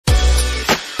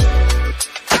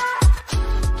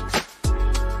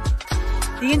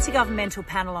The Intergovernmental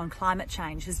Panel on Climate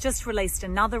Change has just released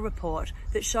another report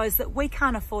that shows that we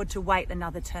can't afford to wait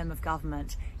another term of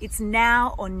government. It's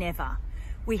now or never.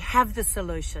 We have the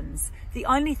solutions. The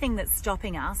only thing that's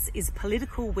stopping us is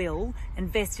political will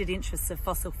and vested interests of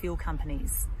fossil fuel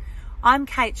companies. I'm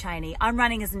Kate Chaney. I'm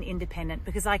running as an independent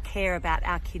because I care about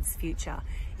our kids' future.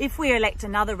 If we elect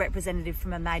another representative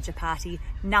from a major party,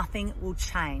 nothing will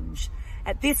change.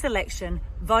 At this election,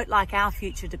 vote like our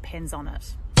future depends on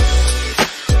it.